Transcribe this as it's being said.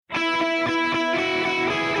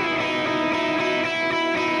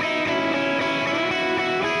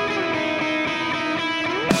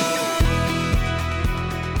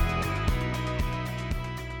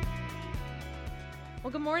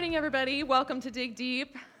morning, everybody. Welcome to Dig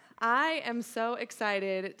Deep. I am so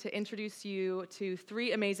excited to introduce you to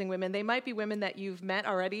three amazing women. They might be women that you've met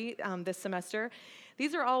already this semester.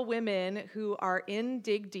 These are all women who are in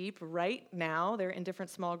Dig Deep right now. They're in different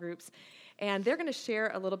small groups, and they're going to share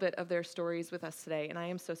a little bit of their stories with us today, and I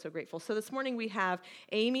am so, so grateful. So this morning we have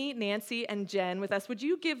Amy, Nancy, and Jen with us. Would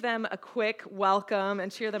you give them a quick welcome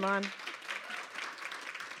and cheer them on?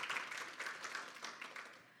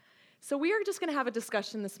 So we are just going to have a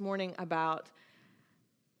discussion this morning about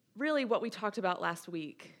really what we talked about last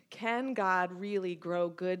week. Can God really grow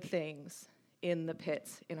good things in the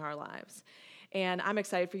pits in our lives? And I'm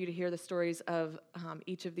excited for you to hear the stories of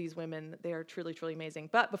each of these women. They are truly, truly amazing.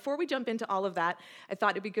 But before we jump into all of that, I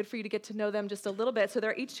thought it'd be good for you to get to know them just a little bit. So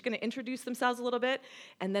they're each going to introduce themselves a little bit,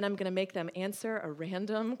 and then I'm going to make them answer a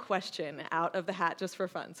random question out of the hat just for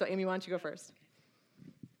fun. So Amy, why don't you go first?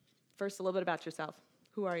 First, a little bit about yourself.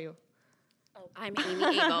 Who are you? Oh, I'm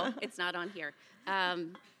Amy Abel. It's not on here. I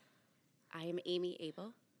am Amy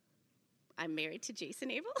Abel. I'm married to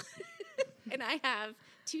Jason Abel. And I have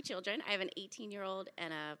two children. I have an 18-year-old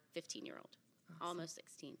and a 15-year-old, awesome. Almost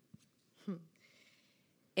 16.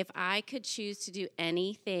 If I could choose to do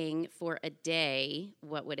anything for a day,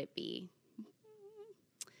 what would it be?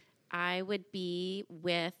 I would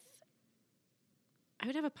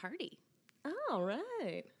have a party. Oh,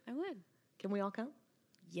 right. I would. Can we all come?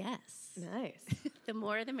 Yes. Nice. The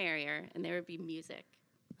more the merrier, and there would be music.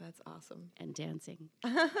 That's awesome. And dancing.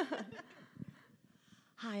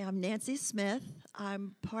 Hi, I'm Nancy Smith.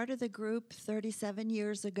 I'm part of the group 37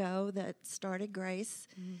 years ago that started Grace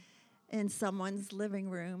in someone's living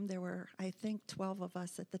room. There were, I think, 12 of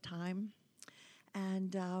us at the time.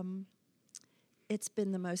 And it's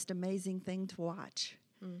been the most amazing thing to watch.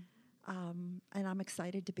 And I'm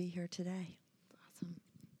excited to be here today. Awesome.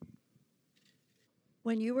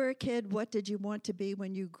 When you were a kid, what did you want to be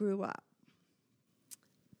when you grew up?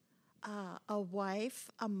 A wife,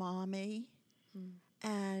 a mommy,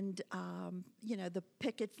 and, the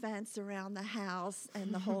picket fence around the house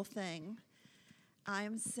and the whole thing.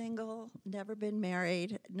 I'm single, never been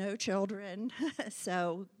married, no children,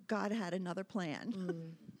 so God had another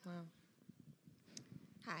plan. Wow.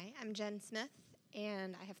 Hi, I'm Jen Smith,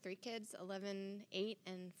 and I have three kids, 11, 8,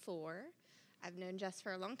 and 4. I've known Jess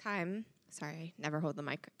for a long time. Sorry, never hold the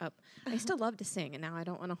mic up. I still love to sing, and now I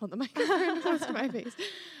don't want to hold the microphone close to my face.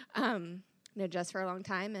 Know Jess for a long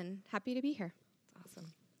time, and happy to be here. Awesome.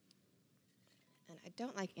 And I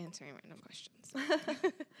don't like answering random questions.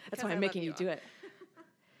 That's why I'm making you do it.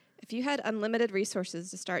 If you had unlimited resources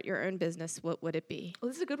to start your own business, what would it be? Well,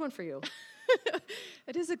 this is a good one for you.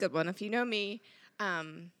 It is a good one. If you know me,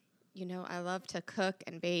 I love to cook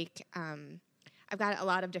and bake. I've got a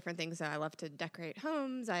lot of different things that I love to decorate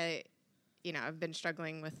homes. I've been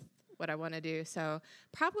struggling with what I want to do, so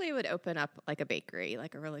probably would open up like a bakery,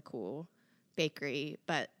 like a really cool bakery.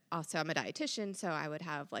 But also, I'm a dietitian, so I would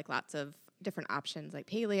have like lots of different options, like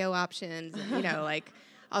paleo options, and, like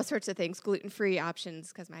all sorts of things, gluten-free options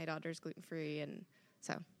because my daughter's gluten-free, and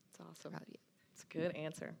so it's awesome. It's a good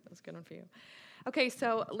answer. That's a good one for you. Okay,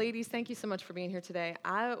 so ladies, thank you so much for being here today.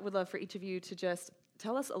 I would love for each of you to just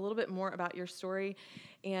tell us a little bit more about your story,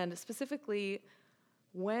 and specifically,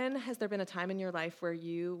 when has there been a time in your life where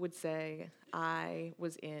you would say, I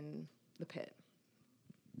was in the pit?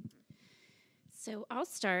 So I'll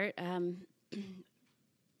start.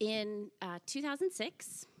 In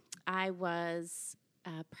 2006, I was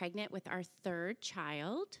pregnant with our third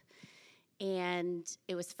child, and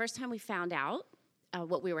it was the first time we found out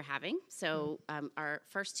what we were having. So our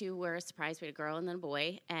first two were a surprise. We had a girl and then a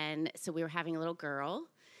boy, and so we were having a little girl.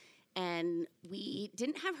 And we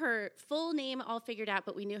didn't have her full name all figured out,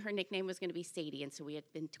 but we knew her nickname was going to be Sadie, and so we had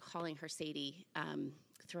been calling her Sadie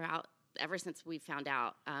throughout, ever since we found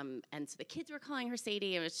out. And so the kids were calling her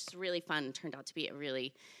Sadie. It was just really fun. It turned out to be a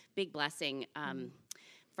really big blessing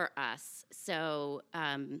for us. So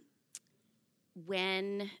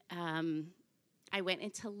when I went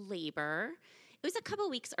into labor, it was a couple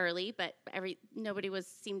weeks early, but nobody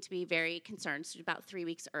seemed to be very concerned. So about 3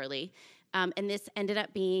 weeks early. And this ended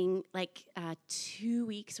up being like 2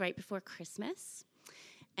 weeks right before Christmas.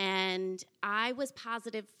 And I was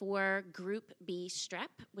positive for Group B strep,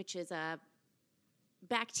 which is a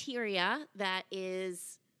bacteria that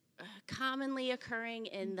is commonly occurring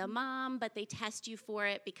in the mom, but they test you for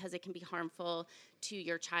it because it can be harmful to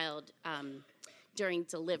your child during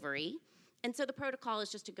delivery. And so the protocol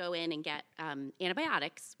is just to go in and get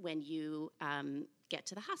antibiotics when you get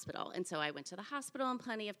to the hospital. And so I went to the hospital in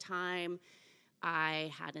plenty of time. I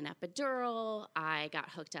had an epidural. I got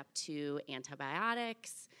hooked up to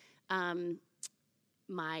antibiotics.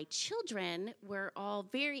 my children were all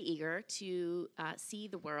very eager to see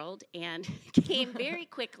the world and came very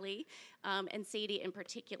quickly. And Sadie, in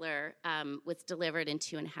particular, was delivered in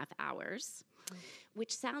 2.5 hours,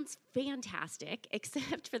 which sounds fantastic,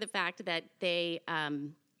 except for the fact that the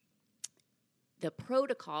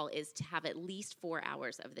protocol is to have at least 4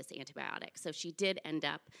 hours of this antibiotic. So she did end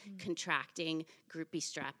up contracting Group B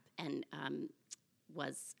strep and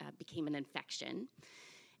became an infection.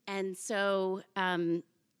 And so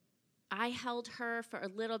I held her for a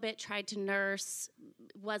little bit, tried to nurse,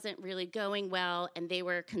 wasn't really going well, and they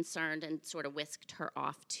were concerned and sort of whisked her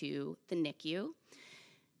off to the NICU.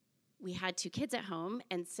 We had 2 kids at home,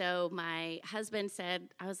 and so my husband said,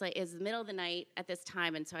 I was like, it's the middle of the night at this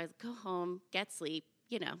time, and so I was go home, get sleep.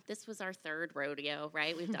 You know, this was our 3rd rodeo,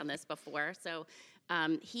 right? We've done this before. So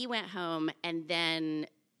he went home, and then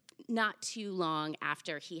not too long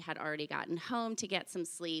after he had already gotten home to get some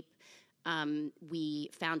sleep, we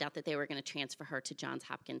found out that they were going to transfer her to Johns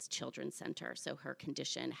Hopkins Children's Center, so her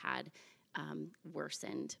condition had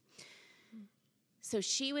worsened. So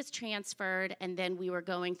she was transferred, and then we were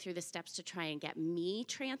going through the steps to try and get me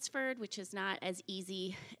transferred, which is not as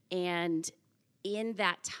easy. And in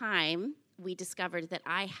that time, we discovered that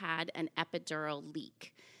I had an epidural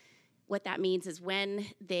leak. What that means is when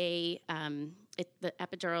the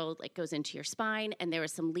epidural goes into your spine, and there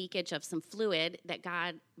was some leakage of some fluid that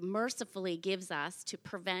God mercifully gives us to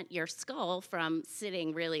prevent your skull from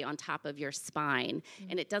sitting really on top of your spine.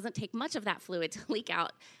 And it doesn't take much of that fluid to leak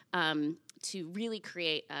out to really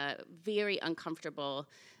create a very uncomfortable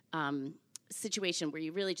situation where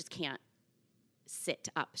you really just can't sit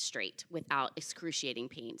up straight without excruciating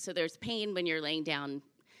pain. So there's pain when you're laying down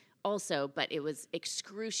also, but it was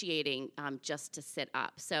excruciating just to sit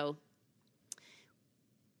up. So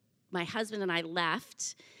my husband and I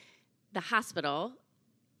left the hospital.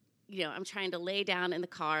 You know, I'm trying to lay down in the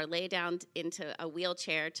car, lay down into a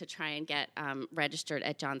wheelchair to try and get registered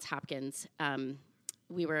at Johns Hopkins.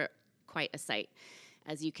 We were quite a sight,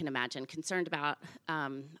 as you can imagine, concerned about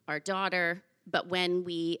our daughter. But when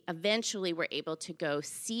we eventually were able to go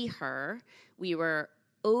see her, we were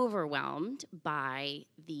overwhelmed by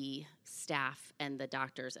the staff and the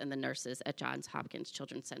doctors and the nurses at Johns Hopkins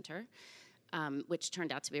Children's Center, which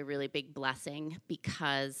turned out to be a really big blessing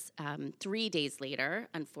because 3 days later,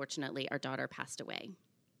 unfortunately, our daughter passed away.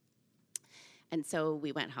 And so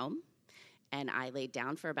we went home, and I laid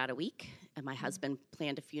down for about a week, and my husband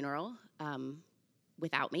planned a funeral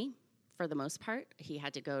without me for the most part. He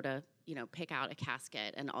had to go to, pick out a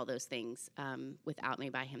casket and all those things without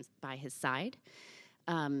me by his side.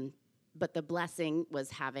 But the blessing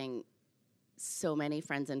was having so many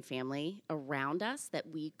friends and family around us that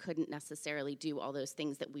we couldn't necessarily do all those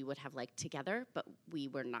things that we would have liked together, but we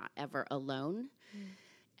were not ever alone.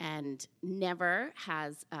 And never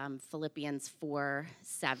has Philippians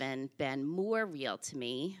 4:7 been more real to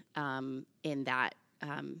me in that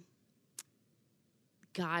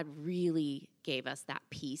God really gave us that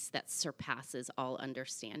peace that surpasses all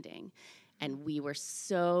understanding. And we were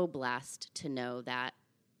so blessed to know that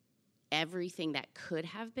everything that could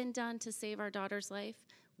have been done to save our daughter's life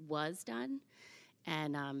was done.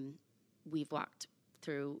 And we've walked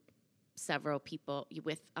through several people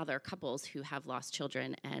with other couples who have lost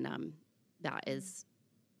children, and that is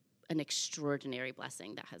an extraordinary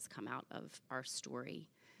blessing that has come out of our story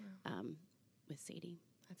with Sadie.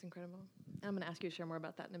 That's incredible. I'm going to ask you to share more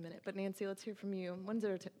about that in a minute. But Nancy, let's hear from you. When's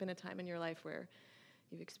there been a time in your life where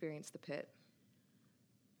you've experienced the pit?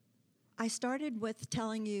 I started with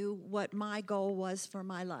telling you what my goal was for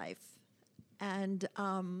my life. And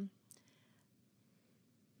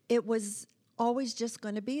it was always just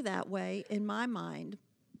going to be that way in my mind.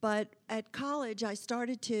 But at college, I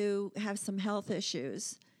started to have some health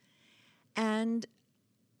issues. And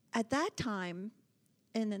at that time,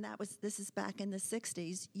 and then this is back in the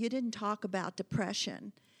 60s, you didn't talk about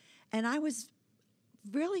depression. And I was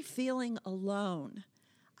really feeling alone.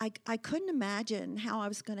 I couldn't imagine how I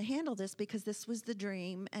was going to handle this because this was the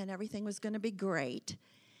dream and everything was going to be great.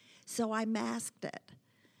 So I masked it.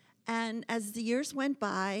 And as the years went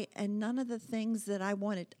by, and none of the things that I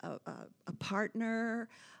wanted, a partner,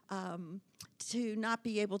 to not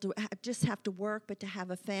be able to just have to work, but to have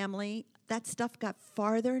a family, that stuff got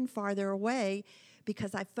farther and farther away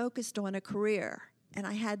because I focused on a career. And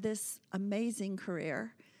I had this amazing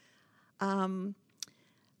career.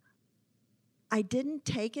 I didn't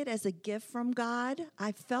take it as a gift from God.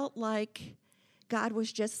 I felt like God was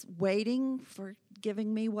just waiting for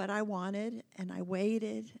giving me what I wanted, and I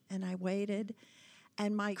waited, and I waited.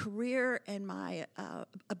 And my career and my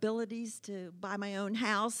abilities to buy my own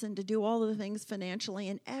house and to do all of the things financially,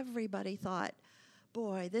 and everybody thought,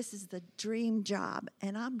 boy, this is the dream job,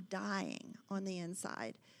 and I'm dying on the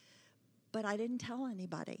inside. But I didn't tell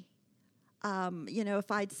anybody.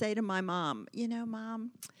 If I'd say to my mom,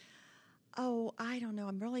 Mom, I don't know,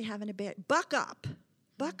 I'm really having a bad, buck up,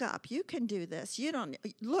 you can do this. You don't,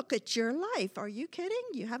 look at your life. Are you kidding?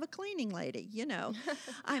 You have a cleaning lady,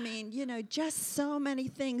 I mean, just so many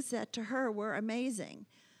things that to her were amazing.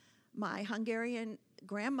 My Hungarian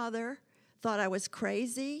grandmother thought I was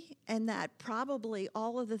crazy, and that probably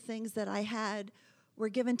all of the things that I had were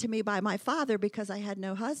given to me by my father because I had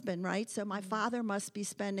no husband, right? So my father must be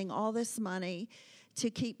spending all this money to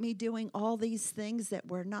keep me doing all these things that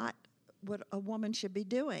were not what a woman should be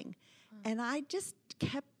doing. And I just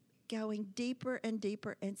kept going deeper and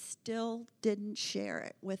deeper and still didn't share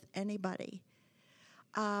it with anybody.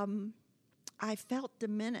 I felt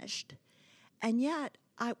diminished. And yet,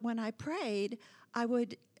 when I prayed, I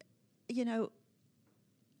would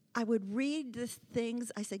read the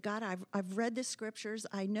things. I said, God, I've read the scriptures.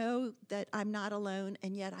 I know that I'm not alone,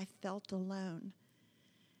 and yet I felt alone.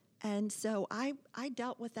 And so I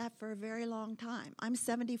dealt with that for a very long time. I'm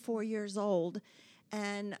 74 years old,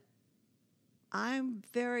 and I'm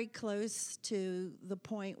very close to the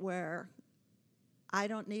point where I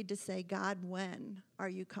don't need to say, God, when are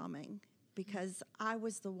you coming? Because I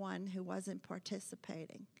was the one who wasn't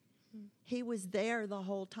participating. He was there the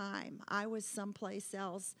whole time. I was someplace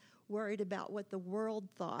else worried about what the world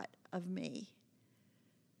thought of me.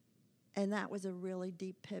 And that was a really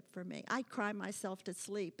deep pit for me. I'd cry myself to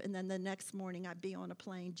sleep, and then the next morning I'd be on a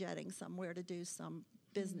plane jetting somewhere to do some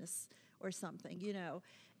business or something,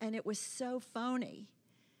 And it was so phony.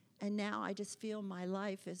 And now I just feel my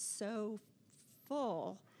life is so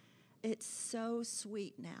full. It's so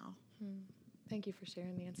sweet now. Thank you for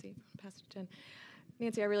sharing, Nancy. Pastor Jen.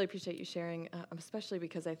 Nancy, I really appreciate you sharing, especially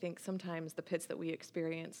because I think sometimes the pits that we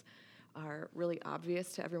experience are really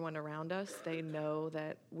obvious to everyone around us. They know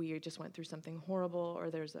that we just went through something horrible or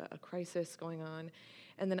there's a crisis going on.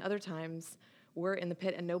 And then other times we're in the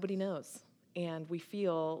pit and nobody knows. And we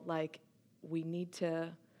feel like we need to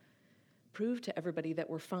prove to everybody that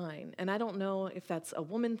we're fine. And I don't know if that's a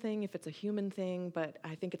woman thing, if it's a human thing, but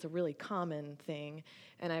I think it's a really common thing.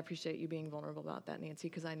 And I appreciate you being vulnerable about that, Nancy,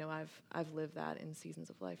 because I know I've lived that in seasons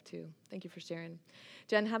of life too. Thank you for sharing.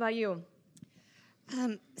 Jen, how about you?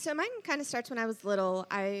 So mine kind of starts when I was little.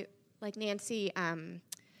 I, like Nancy,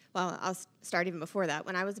 I'll start even before that.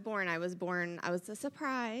 When I was born, I was a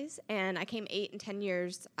surprise, and I came 8 and 10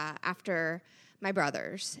 years after my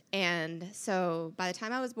brothers. And so by the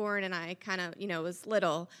time I was born and I kind of, was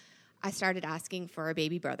little, I started asking for a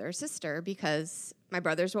baby brother or sister because my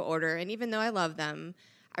brothers were older. And even though I love them,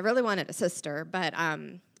 I really wanted a sister, but,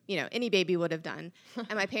 any baby would have done.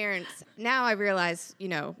 And my parents, now I realize,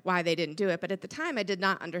 why they didn't do it. But at the time I did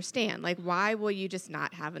not understand, why will you just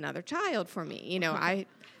not have another child for me? Now I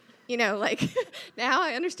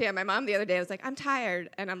understand. My mom the other day was like, I'm tired.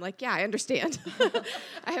 And I'm like, yeah, I understand.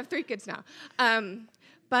 I have 3 kids now.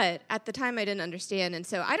 But at the time I didn't understand. And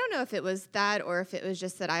so I don't know if it was that or if it was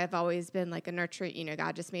just that I have always been like a nurturing,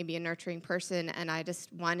 God just made me a nurturing person. And I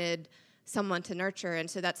just wanted someone to nurture. And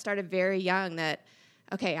so that started very young that,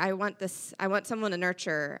 okay, I want someone to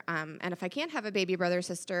nurture. And if I can't have a baby brother or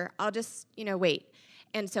sister, I'll just, wait.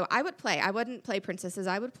 And so I would play. I wouldn't play princesses.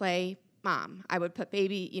 I would play mom. I would put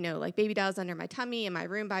baby dolls under my tummy in my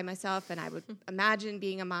room by myself, and I would imagine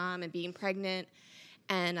being a mom and being pregnant.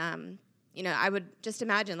 And, I would just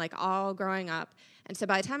imagine, all growing up. And so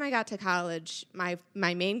by the time I got to college, my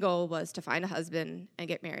main goal was to find a husband and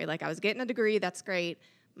get married. I was getting a degree, that's great.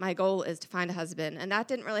 My goal is to find a husband. And that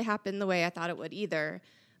didn't really happen the way I thought it would either.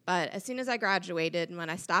 But as soon as I graduated and when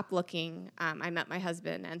I stopped looking, I met my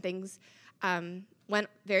husband, and things went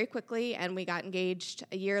very quickly, and we got engaged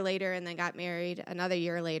a year later and then got married another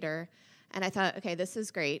year later. And I thought, okay, this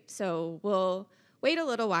is great. So we'll wait a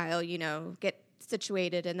little while, get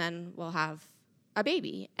situated, and then we'll have a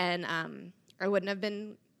baby. And I wouldn't have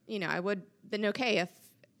been, I would have been okay if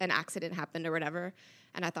an accident happened or whatever.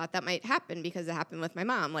 And I thought that might happen because it happened with my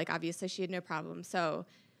mom. Obviously, she had no problem. So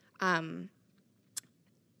I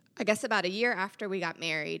guess about a year after we got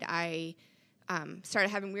married, I started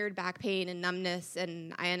having weird back pain and numbness,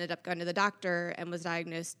 and I ended up going to the doctor and was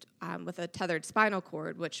diagnosed with a tethered spinal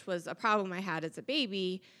cord, which was a problem I had as a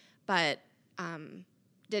baby, but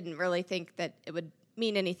didn't really think that it would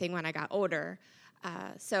mean anything when I got older.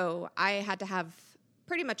 So I had to have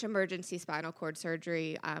pretty much emergency spinal cord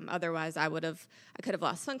surgery. Otherwise, I could have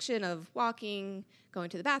lost function of walking, going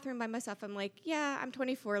to the bathroom by myself. I'm like, yeah, I'm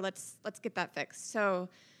 24. Let's get that fixed. So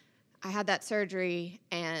I had that surgery,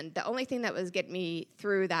 and the only thing that was getting me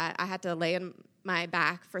through that, I had to lay in my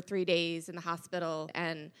back for 3 days in the hospital,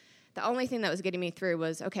 and the only thing that was getting me through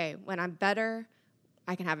was, okay, when I'm better,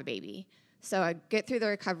 I can have a baby. So I get through the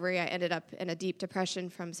recovery. I ended up in a deep depression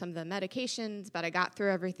from some of the medications, but I got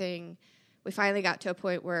through everything. We finally got to a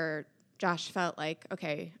point where Josh felt like,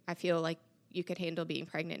 okay, I feel like you could handle being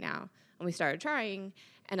pregnant now. And we started trying,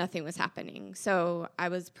 and nothing was happening. So I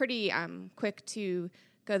was pretty quick to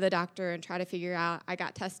go to the doctor and try to figure out. I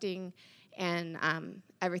got testing, and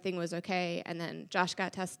everything was okay. And then Josh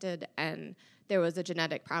got tested, and there was a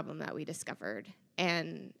genetic problem that we discovered.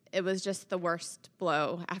 And it was just the worst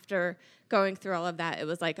blow. After going through all of that, it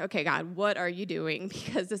was like, okay, God, what are you doing?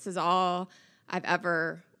 Because this is all I've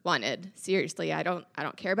ever wanted. Seriously, I don't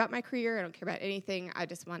care about my career. I don't care about anything. I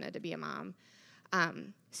just wanted to be a mom.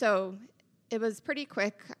 So it was pretty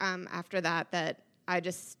quick after that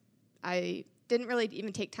I didn't really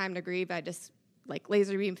even take time to grieve. I just like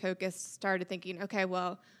laser beam focused, started thinking, okay,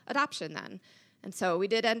 well, adoption then. And so we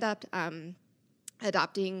did end up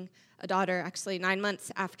adopting a daughter actually 9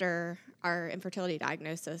 months after our infertility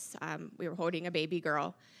diagnosis. We were holding a baby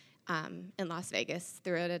girl in Las Vegas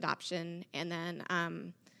through an adoption. And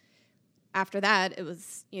then after that, it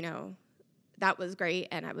was, that was great.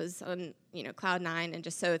 And I was on, cloud nine and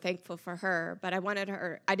just so thankful for her. But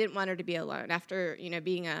I didn't want her to be alone. After,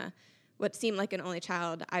 being what seemed like an only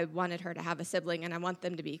child, I wanted her to have a sibling and I want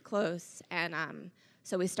them to be close. And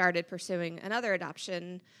so we started pursuing another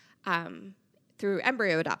adoption through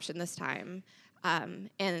embryo adoption this time.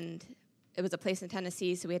 And it was a place in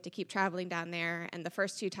Tennessee, so we had to keep traveling down there. And the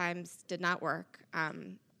first 2 times did not work.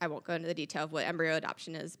 I won't go into the detail of what embryo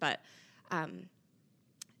adoption is, but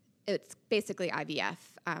it's basically IVF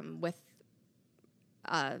with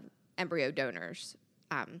embryo donors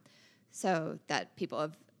so that people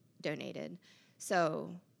have donated.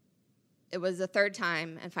 So it was the 3rd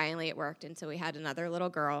time, and finally it worked. And so we had another little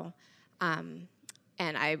girl, and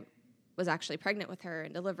I was actually pregnant with her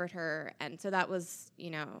and delivered her. And so that was,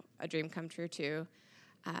 a dream come true too.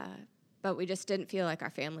 But we just didn't feel like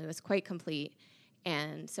our family was quite complete.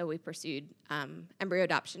 And so we pursued embryo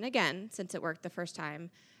adoption again, since it worked the first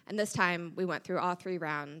time. And this time we went through all 3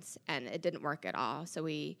 rounds, and it didn't work at all. So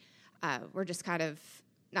we were just kind of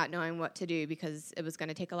not knowing what to do because it was going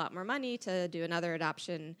to take a lot more money to do another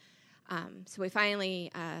adoption. So we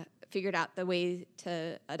finally figured out the way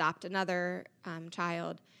to adopt another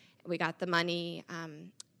child. We got the money,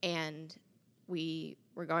 and we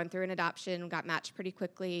were going through an adoption, got matched pretty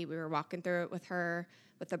quickly. We were walking through it with her,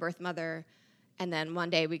 with the birth mother. And then one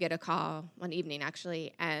day we get a call, one evening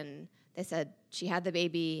actually, and they said she had the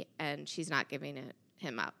baby and she's not giving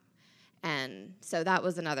him up. And so that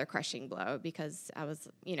was another crushing blow because I was,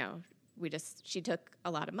 she took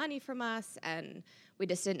a lot of money from us and we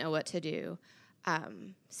just didn't know what to do.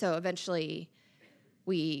 So eventually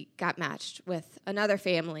we got matched with another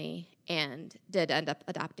family and did end up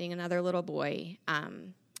adopting another little boy.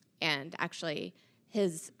 And actually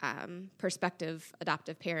his prospective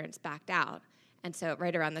adoptive parents backed out. And so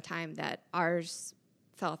right around the time that ours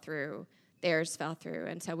fell through, theirs fell through.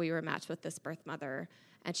 And so we were matched with this birth mother,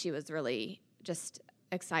 and she was really just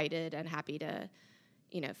excited and happy to,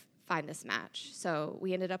 find this match. So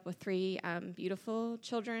we ended up with 3 beautiful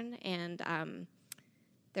children, and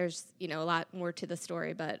there's, a lot more to the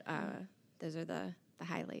story, but those are the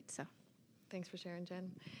highlights. So, thanks for sharing,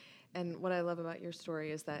 Jen. And what I love about your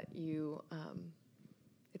story is that you,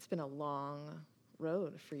 it's been a long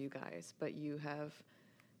road for you guys, but you have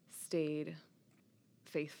stayed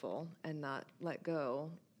faithful and not let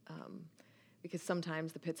go, because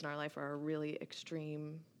sometimes the pits in our life are a really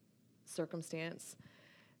extreme circumstance,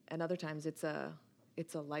 and other times it's a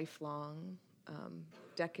lifelong,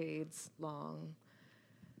 decades-long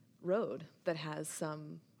road that has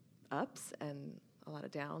some ups and a lot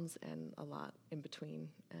of downs and a lot in between,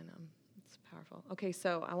 and it's powerful. Okay,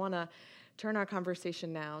 so I want to turn our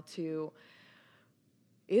conversation now to,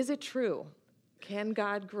 is it true? Can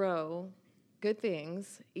God grow good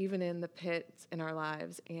things even in the pits in our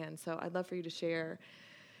lives? And so I'd love for you to share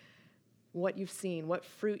what you've seen, what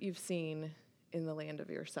fruit you've seen in the land of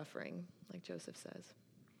your suffering, like Joseph says.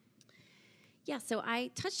 Yeah, so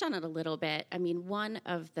I touched on it a little bit. I mean, one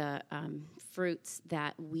of the fruits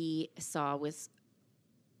that we saw was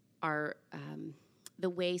the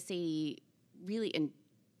way Sadie really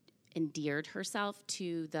endeared herself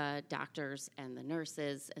to the doctors and the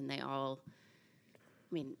nurses, and they all,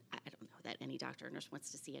 I mean, I don't know that any doctor or nurse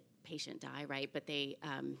wants to see a patient die, right? But they,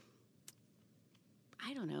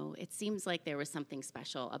 I don't know, it seems like there was something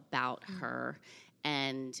special about her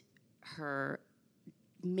and her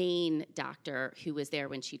main doctor who was there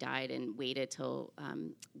when she died and waited till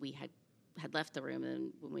we had had left the room,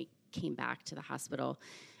 and when we came back to the hospital,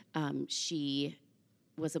 she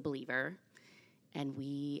was a believer, and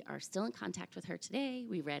we are still in contact with her today.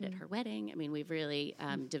 We read at her wedding. I mean, we've really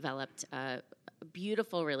developed a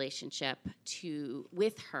beautiful relationship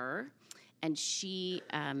with her, and she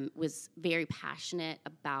was very passionate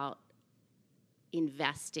about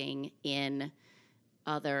investing in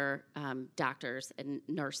other doctors and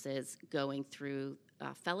nurses going through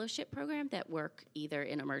a fellowship program that work either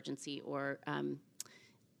in emergency or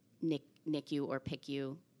NICU or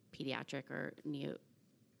PICU, pediatric or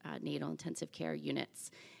neonatal intensive care units.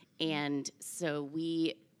 And so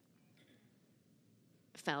we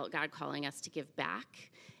felt God calling us to give back.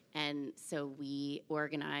 And so we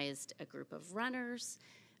organized a group of runners.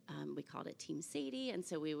 We called it Team Sadie. And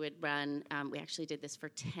so we would run, we actually did this for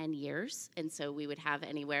 10 years. And so we would have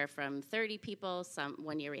anywhere from 30 people.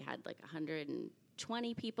 One year we had like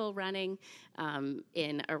 120 people running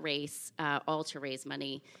in a race, all to raise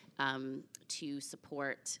money to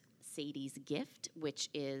support Sadie's Gift, which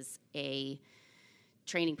is a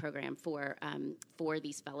training program for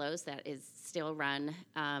these fellows that is still run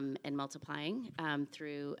and multiplying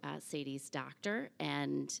through Sadie's Doctor.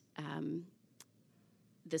 And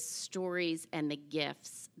the stories and the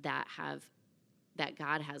gifts that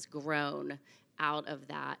God has grown out of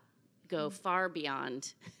that go far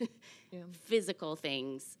beyond physical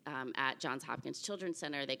things at Johns Hopkins Children's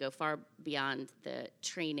Center. They go far beyond the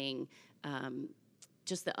training,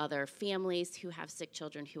 just the other families who have sick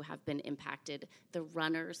children who have been impacted, the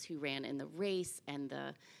runners who ran in the race, and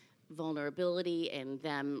the vulnerability and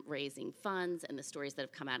them raising funds, and the stories that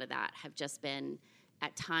have come out of that have just been,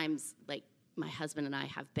 at times, like my husband and I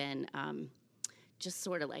have been just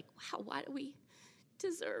sort of like, wow, why do we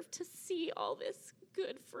deserve to see all this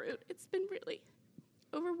good fruit? It's been really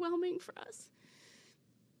overwhelming for us.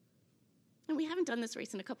 And we haven't done this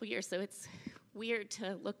race in a couple years, so it's weird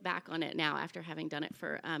to look back on it now after having done it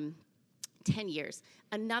for 10 years.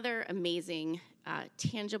 Another amazing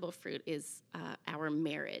tangible fruit is our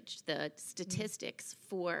marriage. The statistics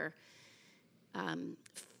for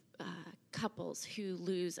couples who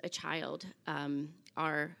lose a child that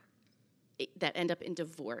end up in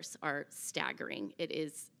divorce are staggering. It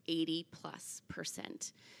is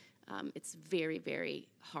 80+%. It's very, very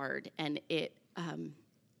hard, and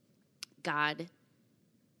God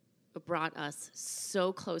brought us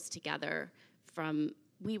so close together.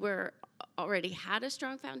 We were already had a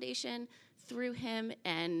strong foundation through him,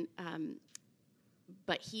 and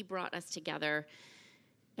but he brought us together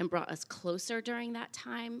and brought us closer during that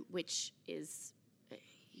time, which is,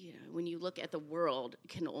 when you look at the world,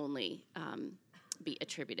 can only be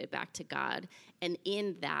attributed back to God. And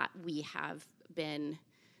in that, we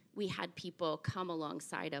had people come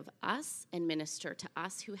alongside of us and minister to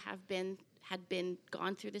us who had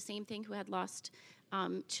gone through the same thing, who had lost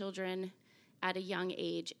children at a young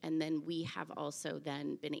age, and then we have also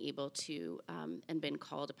then been able to and been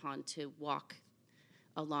called upon to walk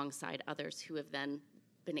alongside others who have then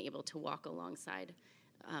been able to walk alongside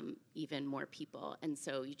even more people. And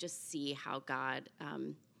so you just see how God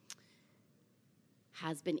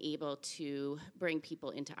has been able to bring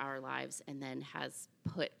people into our lives and then has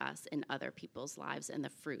put us in other people's lives, and the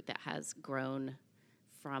fruit that has grown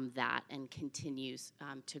from that and continues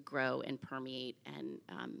to grow and permeate and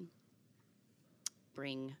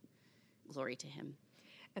bring glory to him.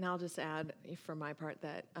 And I'll just add, for my part,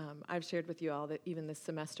 that I've shared with you all that even this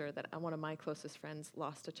semester that one of my closest friends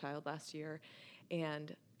lost a child last year,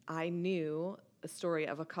 and I knew the story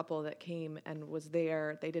of a couple that came and was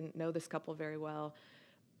there. They didn't know this couple very well.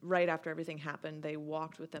 Right after everything happened, they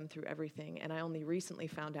walked with them through everything, and I only recently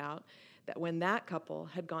found out that when that couple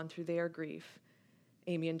had gone through their grief,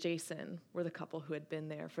 Amy and Jason were the couple who had been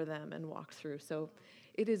there for them and walked through. So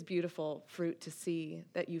it is beautiful fruit to see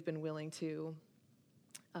that you've been willing to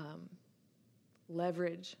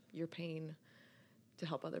leverage your pain to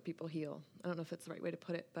help other people heal. I don't know if that's the right way to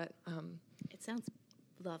put it, but it sounds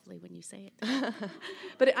lovely when you say it.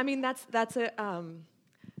 But I mean, that's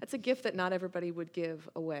a gift that not everybody would give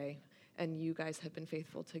away, and you guys have been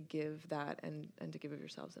faithful to give that and to give of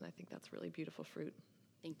yourselves, and I think that's really beautiful fruit.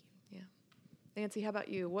 Thank you. Yeah, Nancy, how about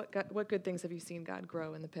you? What good things have you seen God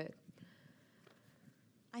grow in the pit?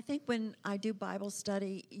 I think when I do Bible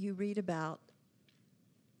study, you read about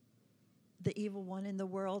the evil one in the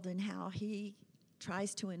world and how he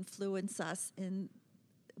tries to influence us in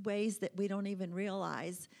ways that we don't even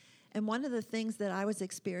realize. And one of the things that I was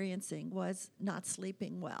experiencing was not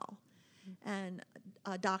sleeping well. And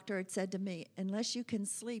a doctor had said to me, unless you can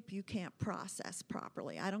sleep, you can't process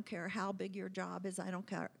properly. I don't care how big your job is. I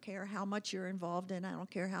don't care how much you're involved in. I don't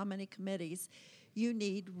care how many committees. You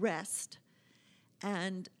need rest.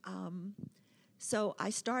 And so I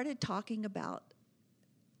started talking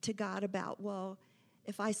to God about, well,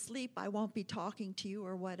 if I sleep, I won't be talking to you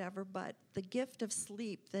or whatever, but the gift of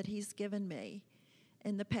sleep that he's given me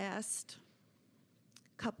in the past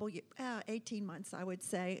 18 months, I would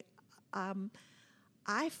say,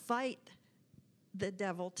 I fight the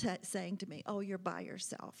devil saying to me, oh, you're by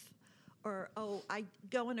yourself. Or, oh, I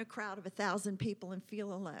go in a crowd of 1,000 people and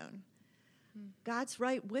feel alone. God's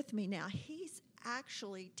right with me now. He's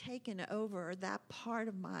actually taken over that part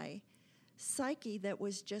of my psyche that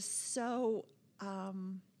was just so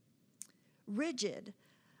rigid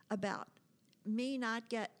about me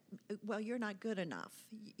you're not good enough.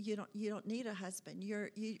 You don't need a husband. You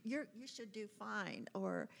should do fine.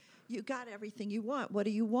 Or you got everything you want. What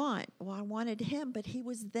do you want? Well, I wanted him, but he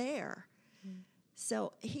was there.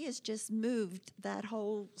 So he has just moved that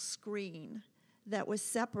whole screen that was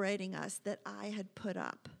separating us that I had put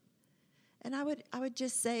up. And I would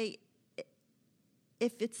just say,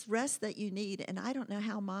 if it's rest that you need, and I don't know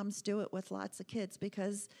how moms do it with lots of kids,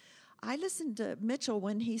 because I listened to Mitchell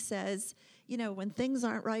when he says, when things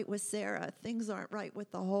aren't right with Sarah, things aren't right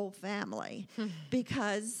with the whole family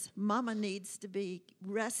because mama needs to be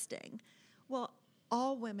resting. Well,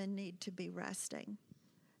 all women need to be resting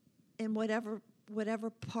in whatever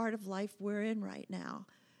part of life we're in right now,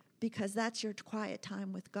 because that's your quiet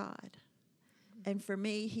time with God. And for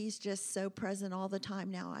me, he's just so present all the time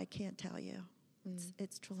now, I can't tell you.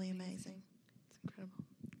 It's truly amazing. It's incredible.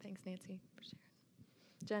 Thanks, Nancy, for sharing.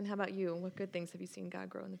 Jen, how about you? What good things have you seen God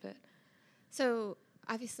grow in the pit? So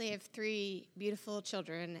obviously I have 3 beautiful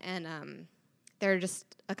children, and they're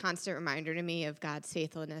just a constant reminder to me of God's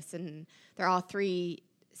faithfulness. And they're all 3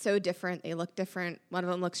 so different. They look different. One of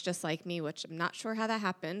them looks just like me, which I'm not sure how that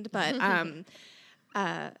happened, but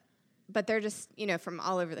but they're just, from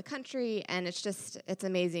all over the country, and it's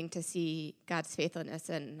amazing to see God's faithfulness.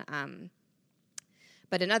 And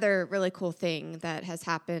but another really cool thing that has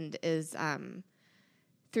happened is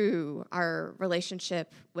through our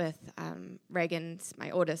relationship with Reagan's,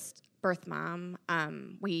 my oldest birth mom,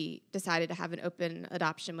 we decided to have an open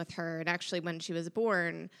adoption with her. And actually, when she was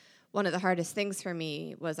born, one of the hardest things for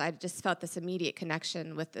me was I just felt this immediate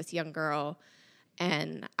connection with this young girl.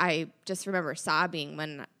 And I just remember sobbing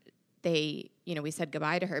when we said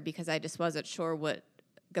goodbye to her, because I just wasn't sure what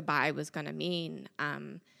goodbye was going to mean.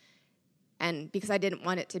 And because I didn't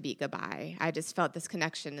want it to be goodbye, I just felt this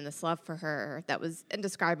connection and this love for her that was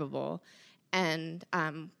indescribable. And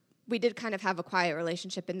we did kind of have a quiet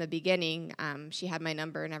relationship in the beginning. She had my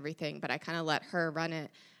number and everything, but I kind of let her run it.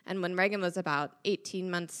 And when Reagan was about 18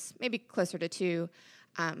 months, maybe closer to 2,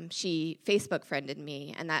 she Facebook friended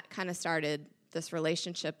me, and that kind of started this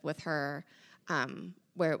relationship with her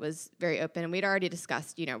where it was very open. And we'd already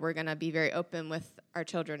discussed, we're going to be very open with our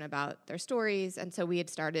children about their stories. And so we had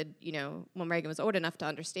started, when Reagan was old enough to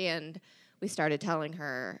understand, we started telling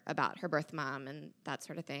her about her birth mom and that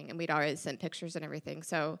sort of thing. And we'd already sent pictures and everything.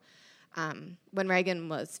 So when Reagan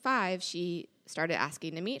was 5, she started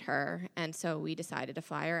asking to meet her. And so we decided to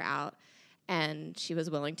fly her out. And she was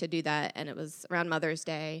willing to do that. And it was around Mother's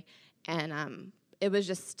Day. And it was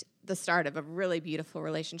just the start of a really beautiful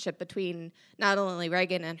relationship between not only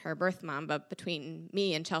Reagan and her birth mom, but between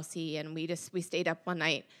me and Chelsea. And we stayed up one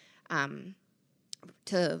night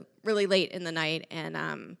to really late in the night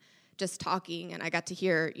and just talking. And I got to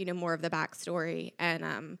hear, more of the backstory.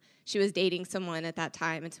 And she was dating someone at that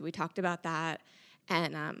time. And so we talked about that.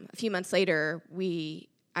 And a few months later,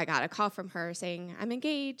 I got a call from her saying, I'm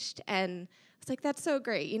engaged. And I was like, that's so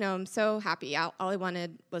great. I'm so happy. All I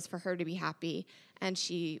wanted was for her to be happy. And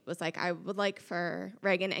she was like, I would like for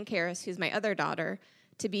Reagan and Karis, who's my other daughter,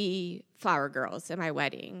 to be flower girls at my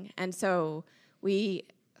wedding. And so we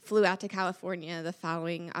flew out to California the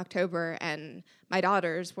following October, and my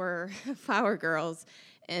daughters were flower girls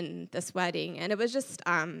in this wedding. And it was just,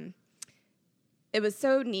 it was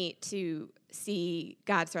so neat to see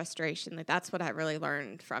God's restoration. Like, that's what I really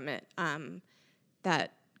learned from it,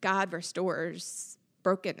 that God restores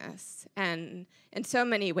brokenness. And in so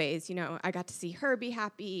many ways, I got to see her be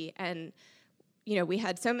happy. And, we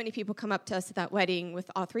had so many people come up to us at that wedding with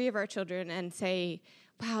all 3 of our children and say,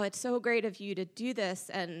 wow, it's so great of you to do this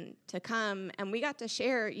and to come. And we got to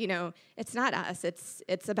share, it's not us,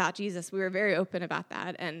 it's about Jesus. We were very open about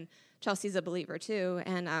that. And Chelsea's a believer too.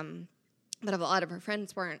 And, but a lot of her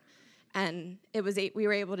friends weren't. And we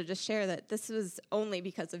were able to just share that this was only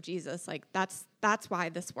because of Jesus. Like, that's why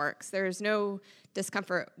this works. There's no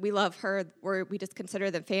discomfort. We love her. We just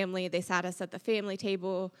consider them family. They sat us at the family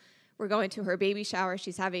table. We're going to her baby shower.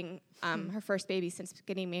 She's having her first baby since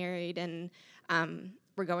getting married. And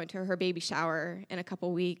we're going to her baby shower in a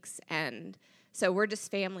couple weeks, and so we're just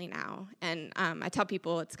family now. And I tell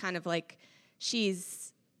people it's kind of like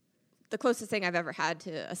she's the closest thing I've ever had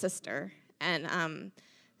to a sister. And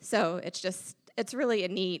so it's really a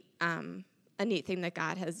neat thing that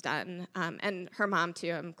God has done. And her mom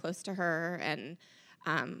too, I'm close to her. And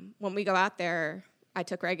when we go out there, I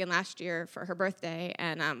took Reagan last year for her birthday,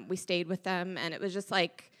 and we stayed with them, and it was just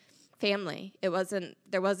like family. There wasn't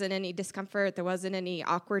any discomfort, there wasn't any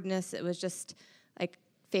awkwardness. It was just like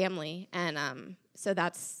family. And so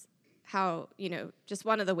that's how, just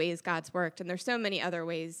one of the ways God's worked. And there's so many other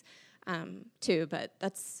ways too, but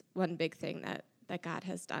that's one big thing that God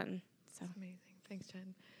has done. So That's amazing. Thanks,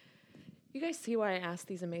 Jen. You guys see why I asked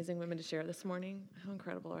these amazing women to share this morning? How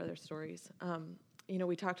incredible are their stories?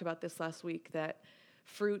 We talked about this last week, that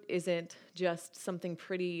fruit isn't just something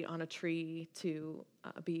pretty on a tree to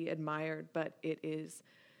be admired, but it is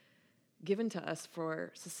given to us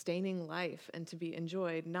for sustaining life and to be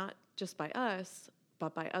enjoyed, not just by us,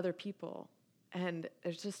 but by other people. And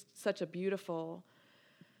there's just such a beautiful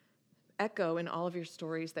echo in all of your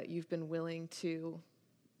stories that you've been willing to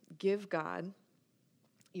give God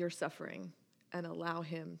your suffering and allow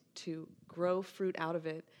him to grow fruit out of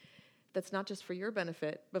it that's not just for your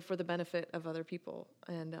benefit, but for the benefit of other people,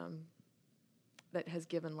 and that has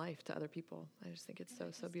given life to other people. I just think it's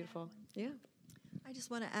so beautiful. Yeah. I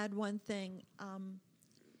just want to add one thing.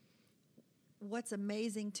 What's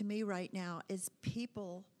amazing to me right now is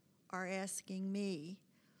people are asking me,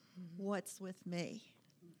 what's with me?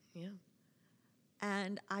 Yeah.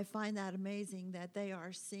 And I find that amazing that they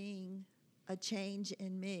are seeing a change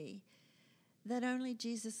in me that only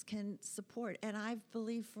Jesus can support. And I've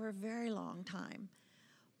believed for a very long time.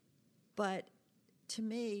 But to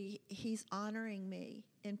me, he's honoring me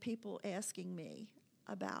in people asking me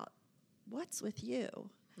about what's with you.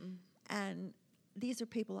 And these are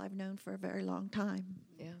people I've known for a very long time.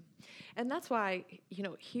 Yeah. And that's why,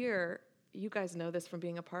 here, you guys know this from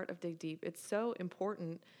being a part of Dig Deep. It's so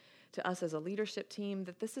important to us as a leadership team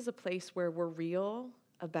that this is a place where we're real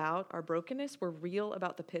about our brokenness. We're real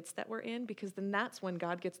about the pits that we're in, because then that's when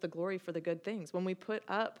God gets the glory for the good things. When we put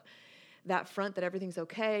up that front that everything's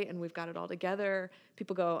okay and we've got it all together,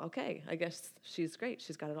 people go, okay, I guess she's great.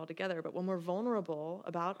 She's got it all together. But when we're vulnerable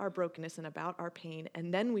about our brokenness and about our pain,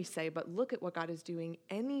 and then we say, but look at what God is doing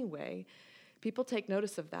anyway, people take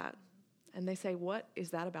notice of that. And they say, what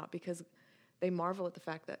is that about? Because they marvel at the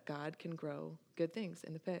fact that God can grow good things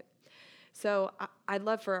in the pit. So I'd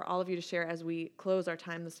love for all of you to share as we close our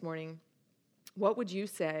time this morning, what would you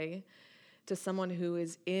say to someone who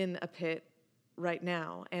is in a pit right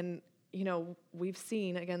now? And, we've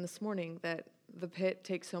seen again this morning that the pit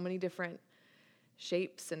takes so many different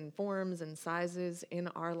shapes and forms and sizes in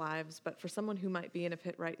our lives. But for someone who might be in a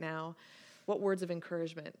pit right now, what words of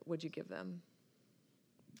encouragement would you give them?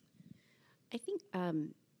 I think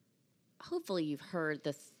hopefully you've heard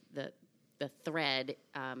the thread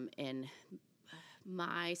in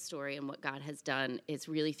my story and what God has done is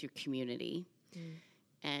really through community.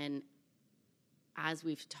 And as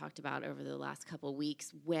we've talked about over the last couple of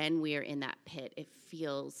weeks, when we are in that pit, it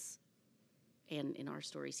feels, and in our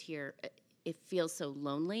stories here, it feels so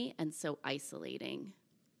lonely and so isolating.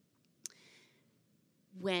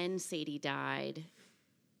 When Sadie died,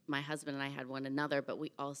 my husband and I had one another, but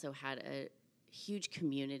we also had a huge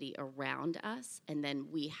community around us, and then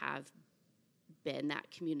we have been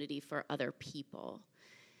that community for other people.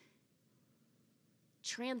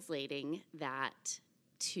 Translating that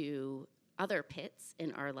to other pits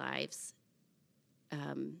in our lives,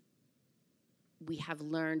 we have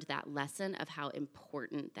learned that lesson of how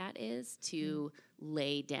important that is to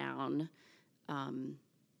lay down and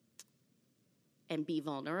be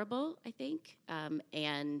vulnerable, I think,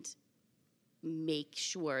 and make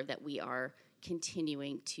sure that we are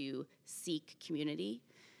continuing to seek community.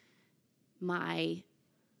 My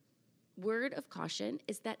word of caution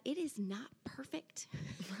is that it is not perfect.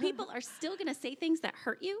 People are still going to say things that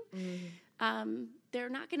hurt you. They're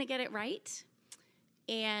not going to get it right.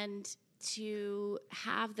 And to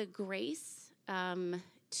have the grace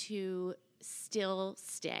to still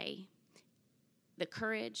stay, the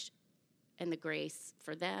courage and the grace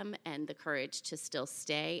for them, and the courage to still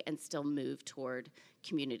stay and still move toward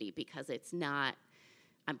community, because it's not,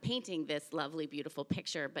 I'm painting this lovely, beautiful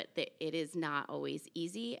picture, but it is not always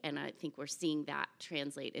easy, and I think we're seeing that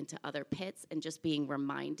translate into other pits, and just being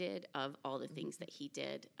reminded of all the things that he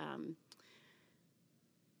did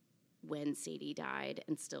when Sadie died,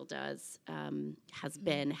 and still does, has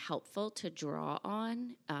been helpful to draw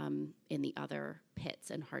on in the other pits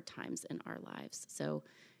and hard times in our lives. So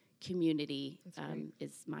community That's great.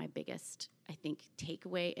 is my biggest, I think,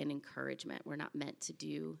 takeaway and encouragement. We're not meant to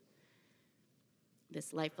do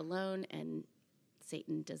this life alone, and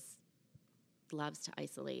Satan loves to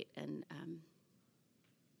isolate, and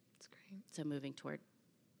That's great. so moving toward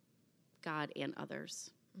God and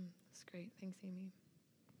others. That's great. Thanks, Amy.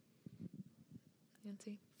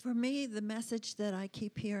 Nancy? For me, the message that I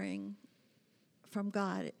keep hearing from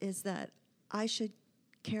God is that I should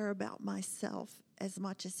care about myself as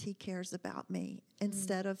much as He cares about me,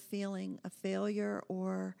 instead of feeling a failure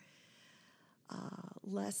or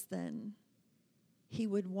less than He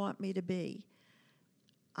would want me to be.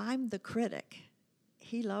 I'm the critic.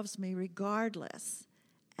 He loves me regardless,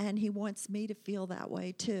 and He wants me to feel that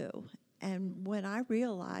way too. And when I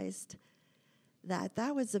realized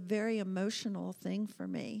that was a very emotional thing for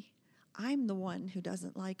me. I'm the one who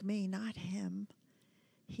doesn't like me, not Him.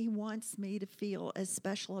 He wants me to feel as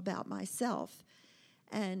special about myself.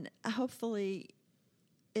 And hopefully,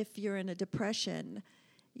 if you're in a depression,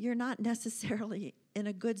 you're not necessarily in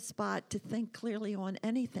a good spot to think clearly on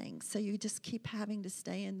anything. So you just keep having to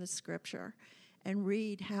stay in the Scripture and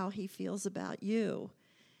read how He feels about you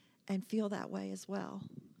and feel that way as well.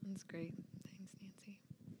 That's great. Thanks, Nancy.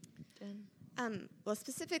 Jen? Well,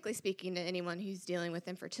 specifically speaking to anyone who's dealing with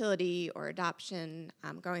infertility or adoption,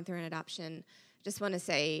 going through an adoption, just want to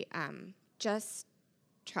say, just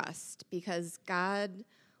trust, because God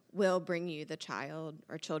will bring you the child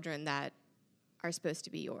or children that are supposed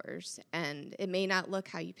to be yours. And it may not look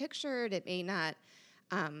how you pictured. It may not,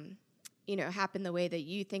 happen the way that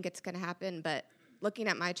you think it's going to happen. But looking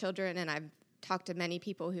at my children, and I've talked to many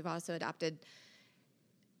people who've also adopted,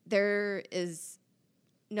 there is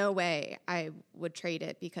no way I would trade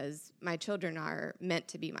it, because my children are meant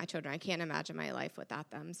to be my children. I can't imagine my life without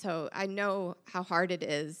them. So I know how hard it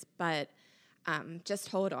is, but just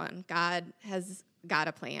hold on. God has got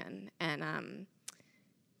a plan. And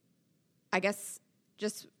I guess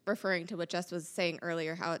just referring to what Jess was saying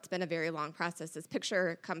earlier, how it's been a very long process, this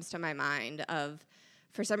picture comes to my mind of,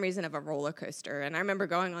 for some reason, of a roller coaster. And I remember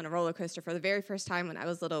going on a roller coaster for the very first time when I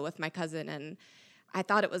was little with my cousin, and I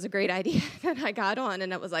thought it was a great idea. And I got on,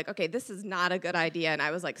 and it was like, okay, this is not a good idea. And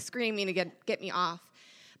I was like screaming to get me off.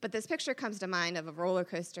 But this picture comes to mind of a roller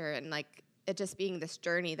coaster, and like it just being this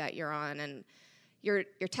journey that you're on, and you're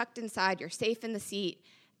tucked inside, you're safe in the seat,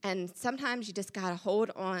 and sometimes you just gotta hold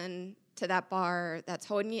on to that bar that's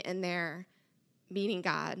holding you in there, meaning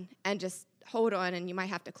God, and just hold on. And you might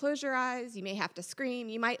have to close your eyes, you may have to scream,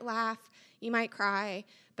 you might laugh, you might cry,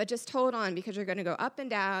 but just hold on, because you're gonna go up and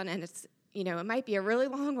down, and it's, it might be a really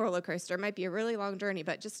long roller coaster, it might be a really long journey,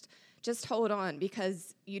 but just hold on,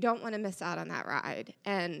 because you don't want to miss out on that ride.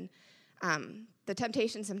 And the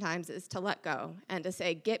temptation sometimes is to let go and to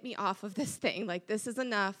say, get me off of this thing. Like, this is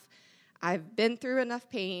enough. I've been through enough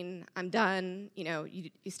pain. I'm done. You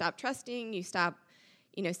stop trusting. You stop,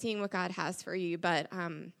 seeing what God has for you. But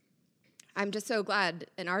I'm just so glad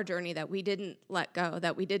in our journey that we didn't let go,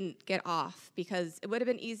 that we didn't get off, because it would have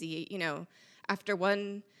been easy, after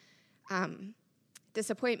one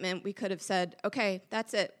disappointment, we could have said, okay,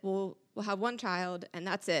 that's it. We'll have one child, and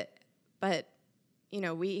that's it. But,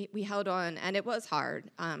 we held on, and it was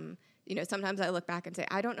hard. Sometimes I look back and say,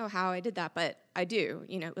 I don't know how I did that, but I do.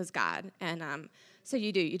 It was God. And so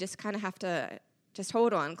you do. You just kind of have to just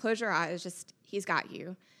hold on, close your eyes, just He's got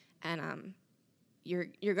you. And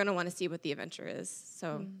you're going to want to see what the adventure is.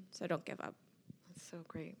 So don't give up. That's so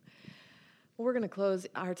great. Well, we're going to close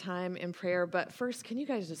our time in prayer, but first, can you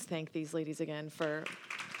guys just thank these ladies again for...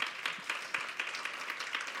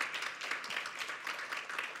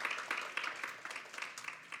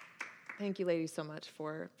 Thank you, ladies, so much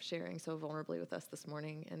for sharing so vulnerably with us this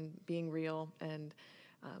morning and being real and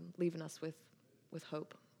leaving us with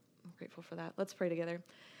hope. I'm grateful for that. Let's pray together.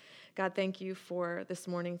 God, thank you for this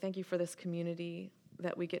morning. Thank you for this community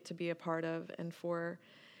that we get to be a part of, and for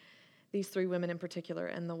these three women in particular,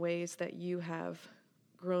 and the ways that you have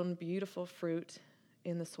grown beautiful fruit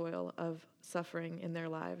in the soil of suffering in their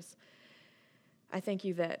lives. I thank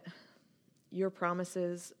you that your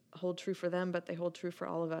promises hold true for them, but they hold true for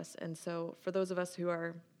all of us. And so for those of us who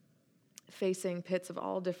are facing pits of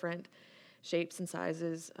all different shapes and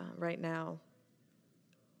sizes right now,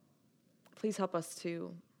 please help us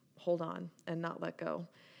to hold on and not let go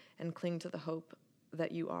and cling to the hope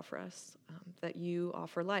that you offer us, that you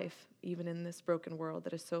offer life, even in this broken world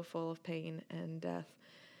that is so full of pain and death.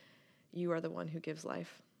 You are the one who gives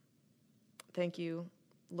life. Thank you,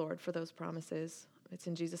 Lord, for those promises. It's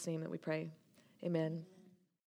in Jesus' name that we pray. Amen.